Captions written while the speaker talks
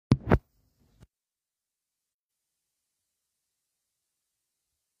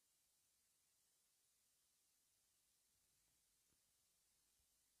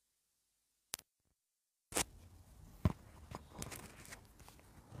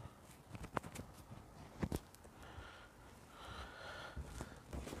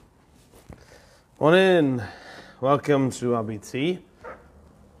Morning, welcome to RBT,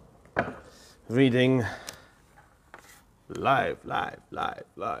 reading live. I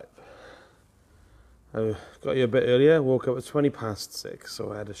got you a bit earlier, woke up at 6:20,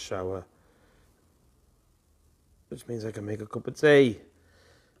 so I had a shower, which means I can make a cup of tea.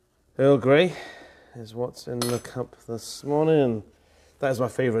 Earl Grey is what's in the cup this morning. That is my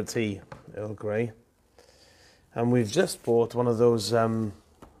favourite tea, Earl Grey. And we've just bought one of those,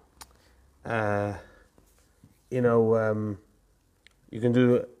 you can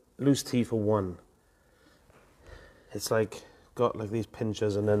do loose tea for one. It's like, got like these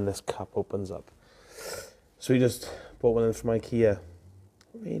pinchers and then this cup opens up. So we just bought one in from IKEA.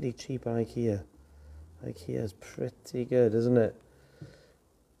 Really cheap IKEA. IKEA's pretty good, isn't it?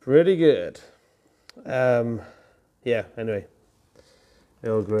 Pretty good. Anyway.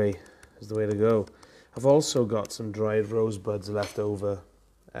 Earl Grey is the way to go. I've also got some dried rosebuds left over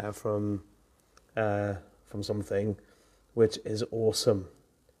from something, which is awesome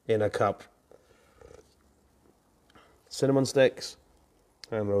in a cup. Cinnamon sticks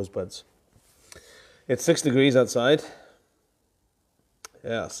and rosebuds. It's 6 degrees outside.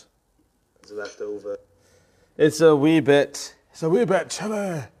 Yes. It's left over. It's a wee bit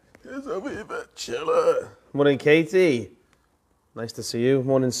chilly. Morning, Katie. Nice to see you.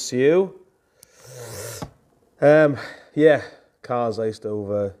 Morning, Sue. Cars iced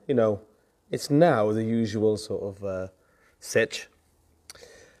over. It's now the usual sort of sitch.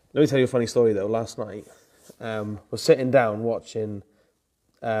 Let me tell you a funny story though. Last night, we're sitting down watching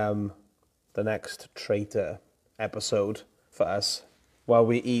the next Traitor episode for us while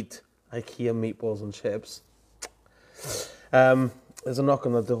we eat IKEA meatballs and chips. There's a knock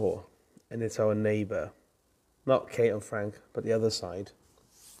on the door, and it's our neighbour, not Kate and Frank, but the other side,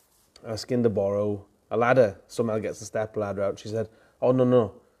 asking to borrow a ladder. Somehow gets the step ladder out. She said, "Oh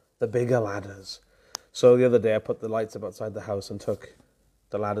no, the bigger ladders." So the other day I put the lights up outside the house and took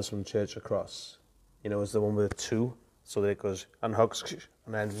the ladders from church across. It's the one with the two, so that it goes unhooks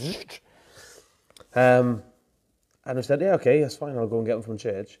and then. And I said, "Yeah, okay, that's fine. I'll go and get them from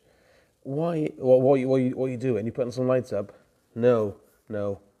church." Why? What you doing? You putting some lights up? No.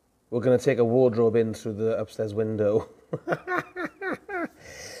 We're gonna take a wardrobe in through the upstairs window.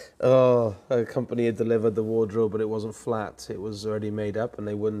 Oh, a company had delivered the wardrobe, but it wasn't flat. It was already made up, and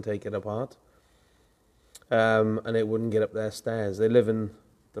they wouldn't take it apart. And it wouldn't get up their stairs. They live in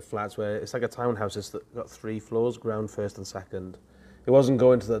the flats where it's like a townhouse. It's got 3 floors, ground, first, and second. It wasn't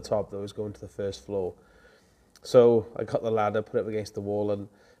going to the top, though. It was going to the first floor. So I cut the ladder, put it up against the wall, and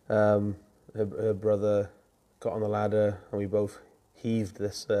her brother got on the ladder, and we both heaved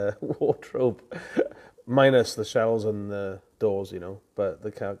this wardrobe, minus the shelves and the doors, but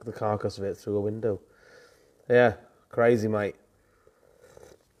the carcass of it through a window. Yeah, crazy, mate.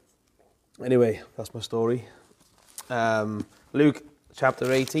 Anyway, that's my story. Luke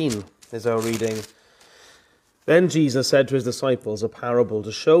chapter 18 is our reading. Then Jesus said to his disciples a parable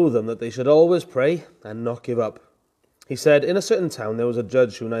to show them that they should always pray and not give up. He said, "In a certain town there was a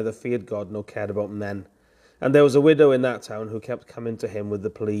judge who neither feared God nor cared about men. And there was a widow in that town who kept coming to him with the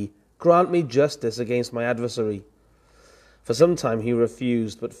plea, 'Grant me justice against my adversary.' For some time he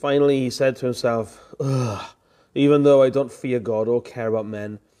refused, but finally he said to himself, 'Even though I don't fear God or care about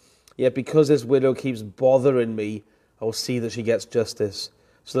men, yet because this widow keeps bothering me, I will see that she gets justice,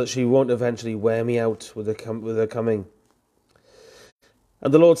 so that she won't eventually wear me out with her coming.'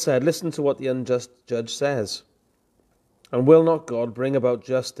 And the Lord said, 'Listen to what the unjust judge says. And will not God bring about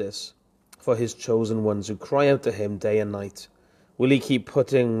justice for his chosen ones who cry out to him day and night? Will he keep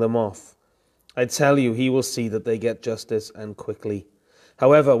putting them off? I tell you, he will see that they get justice, and quickly.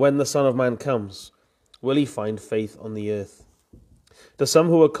 However, when the Son of Man comes, will he find faith on the earth?' To some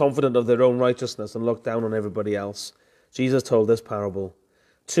who are confident of their own righteousness and look down on everybody else, Jesus told this parable.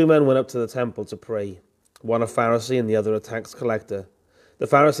 2 men went up to the temple to pray, one a Pharisee and the other a tax collector. The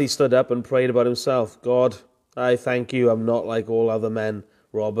Pharisee stood up and prayed about himself, 'God, I thank you, I'm not like all other men,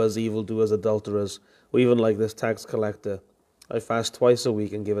 robbers, evildoers, adulterers, or even like this tax collector. I fast twice a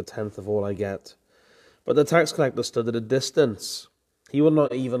week and give 1/10 of all I get.' But the tax collector stood at a distance. He would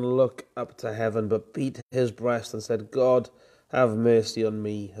not even look up to heaven, but beat his breast and said, 'God, have mercy on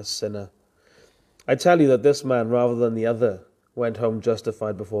me, a sinner.' I tell you that this man, rather than the other, went home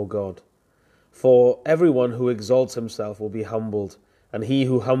justified before God. For everyone who exalts himself will be humbled, and he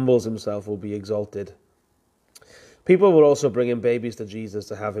who humbles himself will be exalted." People were also bringing babies to Jesus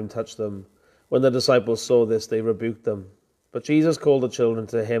to have him touch them. When the disciples saw this, they rebuked them. But Jesus called the children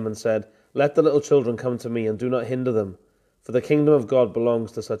to him and said, "Let the little children come to me, and do not hinder them, for the kingdom of God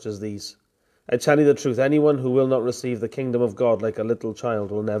belongs to such as these. I tell you the truth, anyone who will not receive the kingdom of God like a little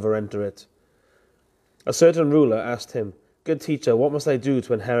child will never enter it." A certain ruler asked him, "Good teacher, what must I do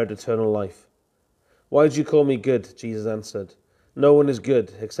to inherit eternal life?" "Why do you call me good?" Jesus answered. "No one is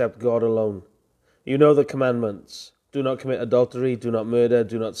good except God alone. You know the commandments. Do not commit adultery, do not murder,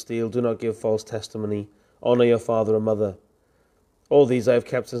 do not steal, do not give false testimony, honor your father and mother." "All these I have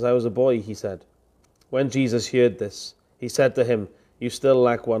kept since I was a boy," he said. When Jesus heard this, he said to him, "You still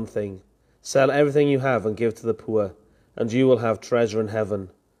lack one thing. Sell everything you have and give to the poor, and you will have treasure in heaven.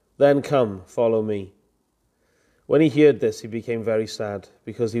 Then come, follow me." When he heard this, he became very sad,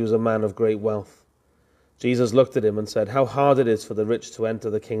 because he was a man of great wealth. Jesus looked at him and said, "How hard it is for the rich to enter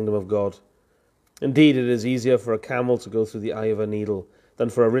the kingdom of God. Indeed, it is easier for a camel to go through the eye of a needle than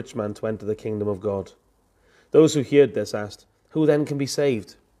for a rich man to enter the kingdom of God." Those who heard this asked, "Who then can be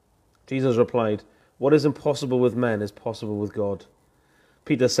saved?" Jesus replied, "What is impossible with men is possible with God."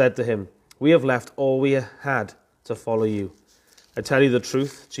 Peter said to him, "We have left all we had to follow you." "I tell you the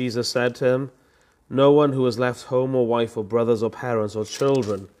truth," Jesus said to him, "no one who has left home or wife or brothers or parents or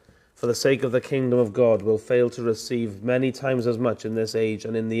children for the sake of the kingdom of God will fail to receive many times as much in this age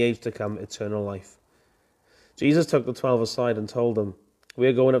and in the age to come eternal life." Jesus took the 12 aside and told them, "We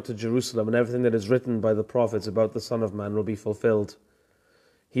are going up to Jerusalem, and everything that is written by the prophets about the Son of Man will be fulfilled.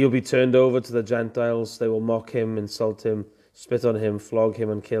 He will be turned over to the Gentiles. They will mock him, insult him, spit on him, flog him,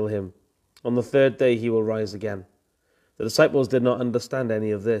 and kill him. On the third day he will rise again." The disciples did not understand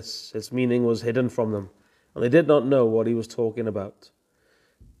any of this. Its meaning was hidden from them, and they did not know what he was talking about.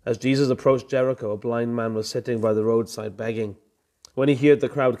 As Jesus approached Jericho, a blind man was sitting by the roadside begging. When he heard the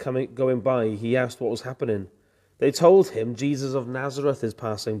crowd going by, he asked what was happening. They told him, "Jesus of Nazareth is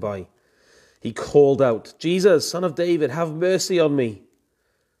passing by." He called out, "Jesus, Son of David, have mercy on me."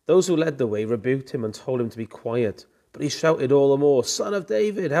 Those who led the way rebuked him and told him to be quiet, but he shouted all the more, "Son of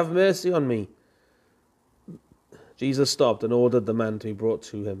David, have mercy on me." Jesus stopped and ordered the man to be brought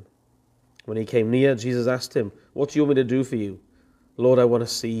to him. When he came near, Jesus asked him, "What do you want me to do for you?" "Lord, I want to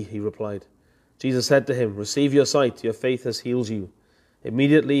see," he replied. Jesus said to him, "Receive your sight, your faith has healed you."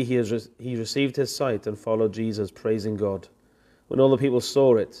 Immediately he received his sight and followed Jesus, praising God. When all the people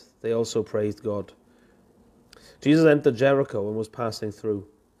saw it, they also praised God. Jesus entered Jericho and was passing through.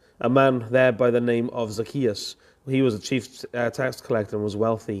 A man there by the name of Zacchaeus, he was a chief tax collector and was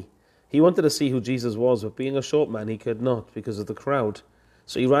wealthy. He wanted to see who Jesus was, but being a short man, he could not because of the crowd.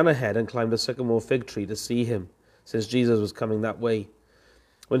 So he ran ahead and climbed a sycamore fig tree to see him, since Jesus was coming that way.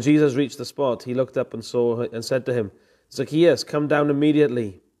 When Jesus reached the spot, he looked up and said to him, "Zacchaeus, come down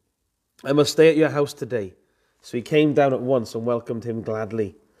immediately. I must stay at your house today." So he came down at once and welcomed him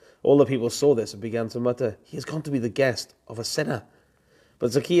gladly. All the people saw this and began to mutter, "He has gone to be the guest of a sinner."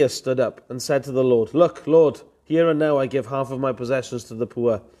 But Zacchaeus stood up and said to the Lord, "Look, Lord, here and now I give half of my possessions to the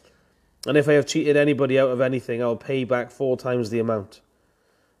poor. And if I have cheated anybody out of anything, I will pay back 4 times the amount."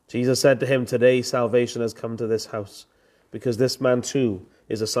 Jesus said to him, "Today salvation has come to this house, because this man too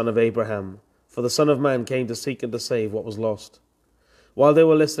is a son of Abraham. For the Son of Man came to seek and to save what was lost." While they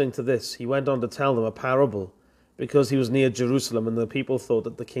were listening to this, he went on to tell them a parable, because he was near Jerusalem and the people thought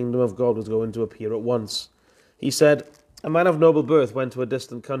that the kingdom of God was going to appear at once. He said, "A man of noble birth went to a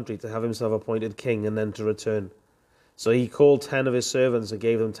distant country to have himself appointed king and then to return. So he called 10 of his servants and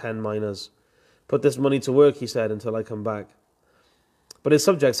gave them 10 minas. 'Put this money to work,' he said, 'until I come back.' But his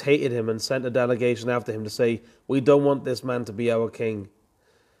subjects hated him and sent a delegation after him to say, 'We don't want this man to be our king.'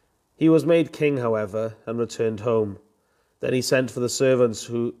 He was made king, however, and returned home. Then he sent for the servants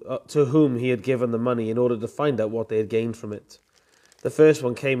to whom he had given the money in order to find out what they had gained from it. The first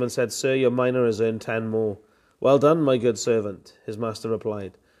one came and said, 'Sir, your mina has earned 10 more. "Well done, my good servant," his master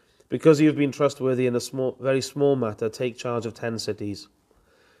replied. "Because you have been trustworthy in a very small matter, take charge of 10 cities.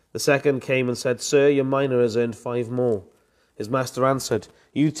 The second came and said, 'Sir, your mina has earned 5 more. His master answered,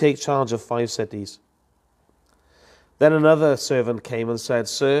 "You take charge of 5 cities. Then another servant came and said,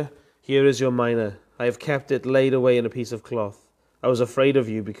 "Sir, here is your mina. I have kept it laid away in a piece of cloth. I was afraid of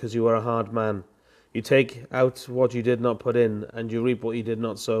you because you are a hard man. You take out what you did not put in, and you reap what you did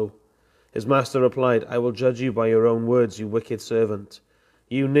not sow." His master replied, "I will judge you by your own words, you wicked servant.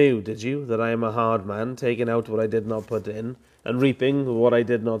 You knew, did you, that I am a hard man, taking out what I did not put in, and reaping what I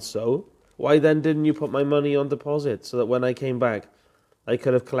did not sow? Why then didn't you put my money on deposit, so that when I came back, I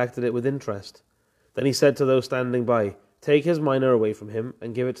could have collected it with interest?" Then he said to those standing by, "Take his mina away from him,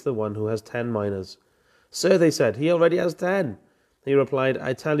 and give it to the one who has 10 minas. "Sir," they said, "he already has 10. He replied,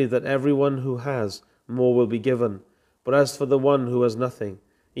 "I tell you that everyone who has, more will be given. But as for the one who has nothing,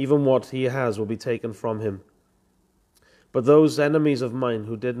 even what he has will be taken from him. But those enemies of mine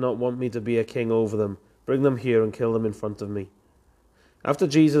who did not want me to be a king over them, bring them here and kill them in front of me." After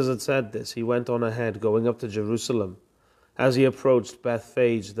Jesus had said this, he went on ahead, going up to Jerusalem. As he approached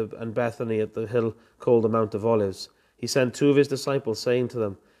Bethphage and Bethany at the hill called the Mount of Olives, he sent 2 of his disciples, saying to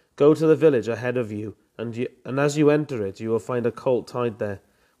them, "Go to the village ahead of you, and as you enter it, you will find a colt tied there,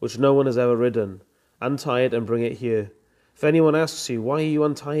 which no one has ever ridden. Untie it and bring it here. If anyone asks you, 'Why are you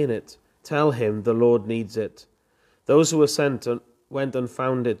untying it?' tell him, 'The Lord needs it.'" Those who were sent went and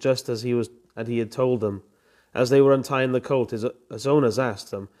found it just as he had told them. As they were untying the colt, his owners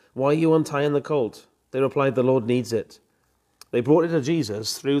asked them, "Why are you untying the colt?" They replied, "The Lord needs it." They brought it to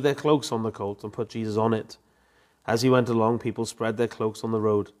Jesus, threw their cloaks on the colt, and put Jesus on it. As he went along, people spread their cloaks on the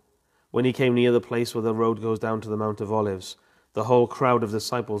road. When he came near the place where the road goes down to the Mount of Olives, the whole crowd of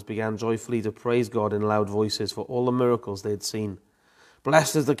disciples began joyfully to praise God in loud voices for all the miracles they had seen.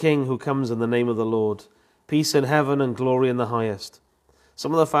 "Blessed is the King who comes in the name of the Lord. Peace in heaven and glory in the highest."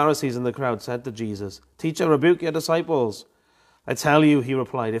 Some of the Pharisees in the crowd said to Jesus, "Teacher, rebuke your disciples." "I tell you," he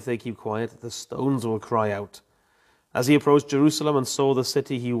replied, "if they keep quiet, the stones will cry out." As he approached Jerusalem and saw the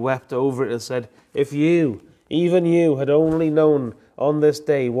city, he wept over it and said, "If you, even you, had only known on this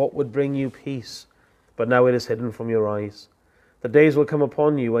day what would bring you peace, but now it is hidden from your eyes. The days will come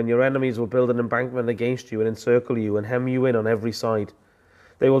upon you when your enemies will build an embankment against you and encircle you and hem you in on every side.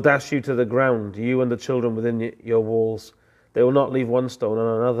 They will dash you to the ground, you and the children within your walls. They will not leave one stone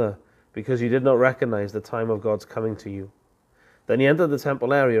on another, because you did not recognize the time of God's coming to you." Then he entered the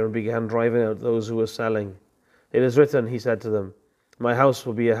temple area and began driving out those who were selling. "It is written," he said to them, "My house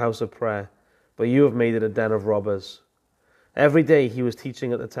will be a house of prayer, but you have made it a den of robbers." Every day he was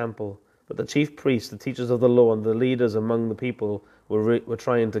teaching at the temple, but the chief priests, the teachers of the law, and the leaders among the people were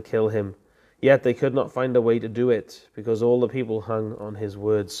trying to kill him. Yet they could not find a way to do it, because all the people hung on his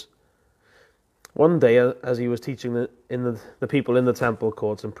words. One day, as he was teaching the people in the temple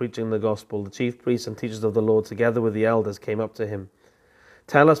courts and preaching the gospel, the chief priests and teachers of the law, together with the elders, came up to him.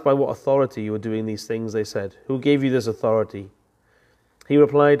 "Tell us by what authority you are doing these things," they said. "Who gave you this authority?" He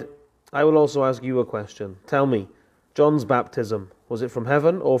replied, "I will also ask you a question. Tell me, John's baptism, was it from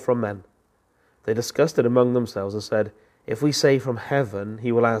heaven or from men?" They discussed it among themselves and said, "If we say from heaven,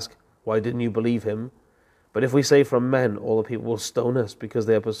 he will ask, 'Why didn't you believe him?' But if we say from men, all the people will stone us, because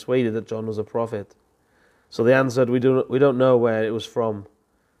they are persuaded that John was a prophet." So they answered, We don't know where it was from."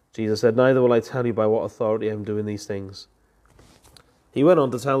 Jesus said, "Neither will I tell you by what authority I am doing these things." He went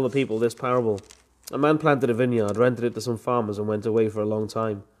on to tell the people this parable. A man planted a vineyard, rented it to some farmers, and went away for a long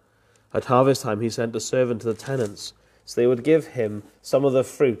time. At harvest time he sent a servant to the tenants, so they would give him some of the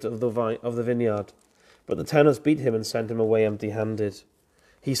fruit of the vineyard. But the tenants beat him and sent him away empty-handed.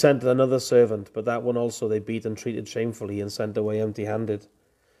 He sent another servant, but that one also they beat and treated shamefully and sent away empty-handed.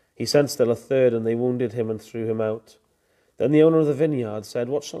 He sent still a third, and they wounded him and threw him out. Then the owner of the vineyard said,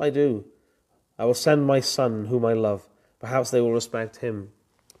 "What shall I do? I will send my son, whom I love. Perhaps they will respect him."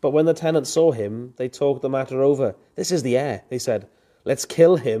 But when the tenants saw him, they talked the matter over. "This is the heir," they said. "Let's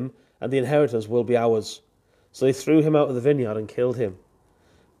kill him, and the inheritance will be ours." So they threw him out of the vineyard and killed him.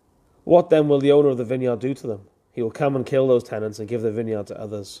 What then will the owner of the vineyard do to them? He will come and kill those tenants and give the vineyard to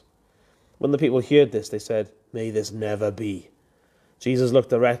others. When the people heard this, they said, "May this never be." Jesus looked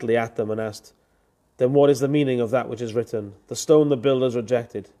directly at them and asked, "Then what is the meaning of that which is written? The stone the builders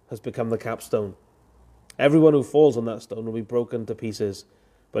rejected has become the capstone. Everyone who falls on that stone will be broken to pieces,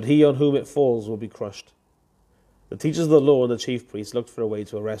 but he on whom it falls will be crushed." The teachers of the law and the chief priests looked for a way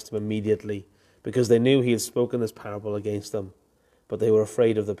to arrest him immediately, because they knew he had spoken this parable against them, but they were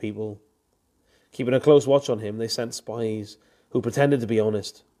afraid of the people. Keeping a close watch on him, they sent spies who pretended to be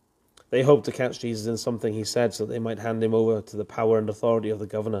honest. They hoped to catch Jesus in something he said so that they might hand him over to the power and authority of the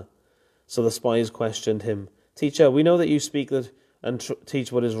governor. So the spies questioned him. "Teacher, we know that you speak and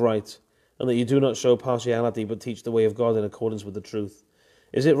teach what is right, and that you do not show partiality but teach the way of God in accordance with the truth.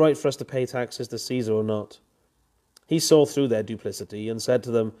 Is it right for us to pay taxes to Caesar or not?" He saw through their duplicity and said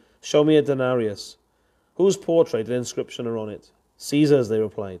to them, "Show me a denarius. Whose portrait and inscription are on it?" "Caesar's," they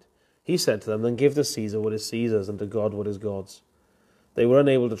replied. He said to them, "Then give to Caesar what is Caesar's, and to God what is God's." They were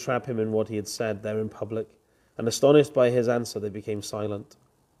unable to trap him in what he had said there in public, and astonished by his answer, they became silent.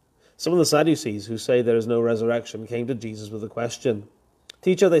 Some of the Sadducees, who say there is no resurrection, came to Jesus with a question.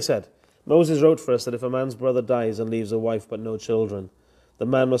 "Teacher," they said, "Moses wrote for us that if a man's brother dies and leaves a wife but no children, the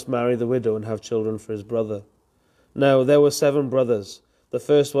man must marry the widow and have children for his brother. Now there were 7 brothers. The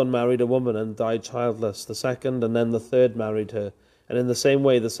first one married a woman and died childless. The second and then the third married her, and in the same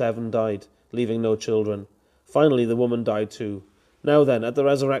way the 7 died, leaving no children. Finally the woman died too. Now then, at the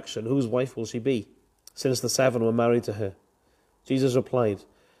resurrection, whose wife will she be, since the 7 were married to her?" Jesus replied,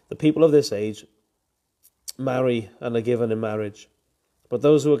 "The people of this age marry and are given in marriage. But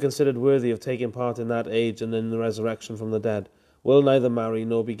those who are considered worthy of taking part in that age and in the resurrection from the dead will neither marry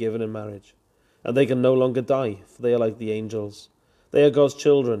nor be given in marriage. and they can no longer die, for they are like the angels. They are God's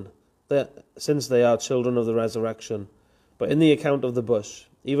children, since they are children of the resurrection. But in the account of the bush,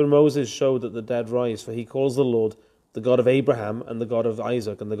 even Moses showed that the dead rise, for he calls the Lord the God of Abraham, and the God of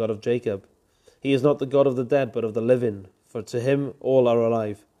Isaac, and the God of Jacob. He is not the God of the dead, but of the living, for to him all are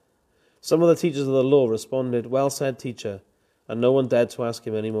alive. Some of the teachers of the law responded, "Well said, teacher," and no one dared to ask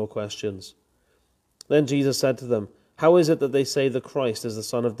him any more questions. Then Jesus said to them, "How is it that they say the Christ is the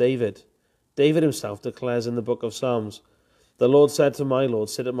son of David? David himself declares in the book of Psalms, 'The Lord said to my Lord,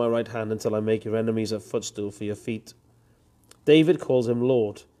 sit at my right hand until I make your enemies a footstool for your feet.' David calls him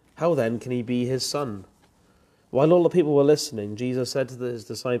Lord. How then can he be his son?" While all the people were listening, Jesus said to his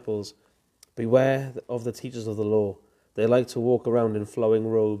disciples, "Beware of the teachers of the law. They like to walk around in flowing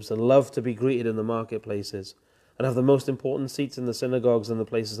robes and love to be greeted in the marketplaces and have the most important seats in the synagogues and the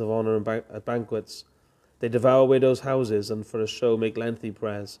places of honor and at banquets. They devour widows' houses and for a show make lengthy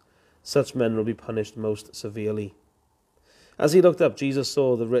prayers. Such men will be punished most severely." As he looked up, Jesus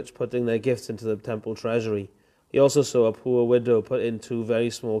saw the rich putting their gifts into the temple treasury. He also saw a poor widow put in 2 very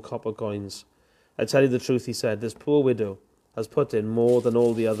small copper coins. "I tell you the truth," he said, "this poor widow has put in more than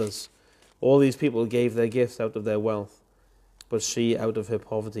all the others. All these people gave their gifts out of their wealth, but she, out of her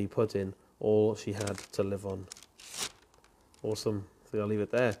poverty, put in all she had to live on." Awesome. I think I'll leave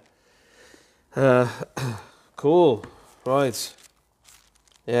it there. Cool. Right.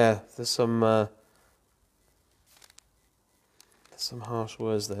 Yeah, there's some harsh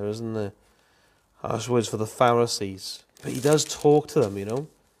words there, isn't there? Harsh words for the Pharisees. But he does talk to them, you know.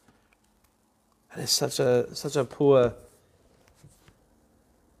 And it's such a poor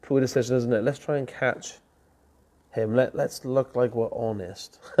decision, isn't it? Let's try and catch him. Let's look like we're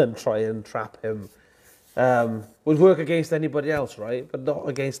honest and try and trap him. Would work against anybody else, right? But not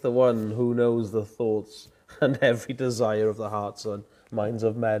against the one who knows the thoughts and every desire of the hearts and minds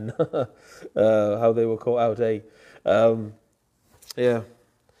of men. How they were caught out, eh? Yeah.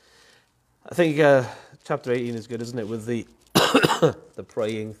 I think chapter 18 is good, isn't it? With the the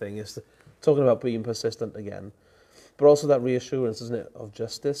praying thing, is talking about being persistent again, but also that reassurance, isn't it, of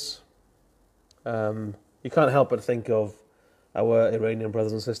justice. You can't help but think of our Iranian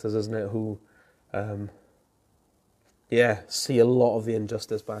brothers and sisters, isn't it, who see a lot of the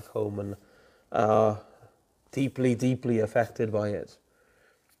injustice back home and are deeply, deeply affected by it.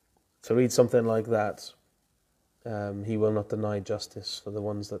 To read something like that, he will not deny justice for the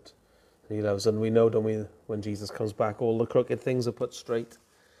ones that he loves. And we know, don't we, when Jesus comes back, all the crooked things are put straight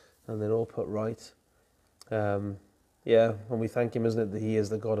and they're all put right. And we thank him, isn't it, that he is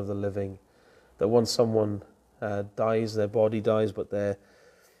the God of the living, that once someone dies, their body dies, but their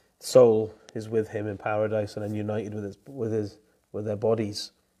soul is with him in paradise and then united with their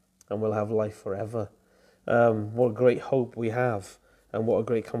bodies, and will have life forever. What a great hope we have, and what a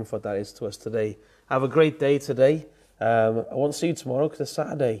great comfort that is to us today. Have a great day today. I won't see you tomorrow because it's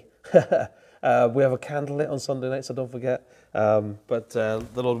Saturday. We have a candle lit on Sunday night, so don't forget. But the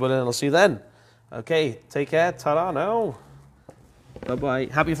Lord willing, I'll see you then. Okay, take care. Ta-ra now. Bye-bye.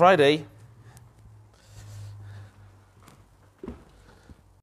 Happy Friday.